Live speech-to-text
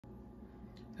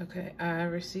Okay, I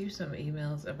received some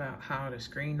emails about how to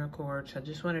screen record, so I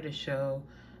just wanted to show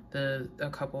a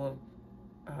couple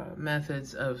of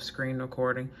methods of screen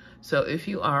recording. So if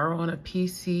you are on a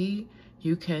PC,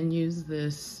 you can use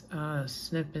this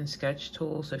Snip and Sketch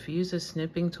tool. So if you use a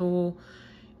snipping tool,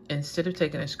 instead of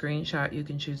taking a screenshot, you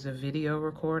can choose the video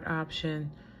record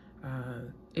option.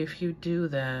 If you do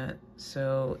that,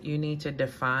 so you need to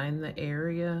define the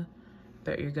area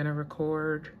that you're gonna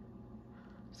record.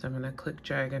 So I'm gonna click,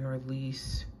 drag, and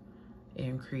release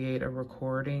and create a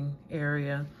recording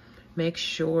area. Make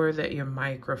sure that your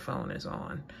microphone is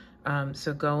on.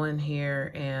 So go in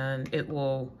here and it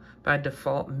will, by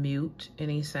default, mute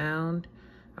any sound.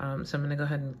 So I'm gonna go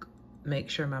ahead and make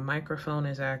sure my microphone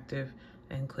is active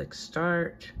and click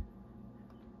start.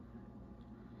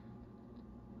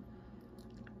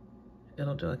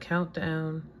 It'll do a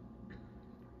countdown.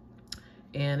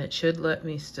 And it should let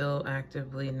me still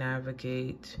actively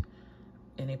navigate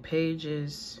any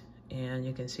pages, and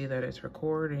you can see that it's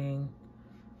recording.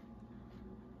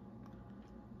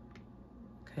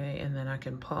 Okay, and then I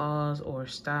can pause or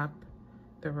stop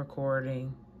the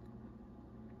recording,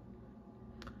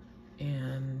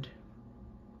 and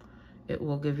it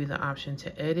will give you the option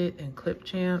to edit and clip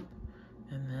champ,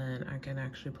 and then I can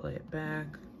actually play it back.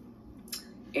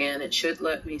 And it should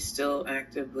let me still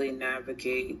actively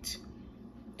navigate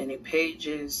any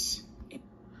pages.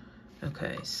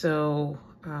 Okay, so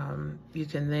you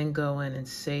can then go in and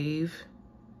save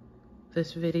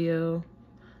this video,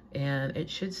 and it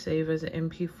should save as an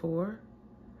MP4.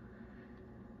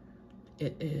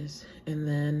 It is. And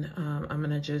then I'm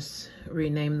gonna just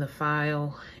rename the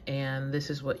file, and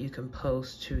this is what you can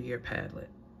post to your Padlet.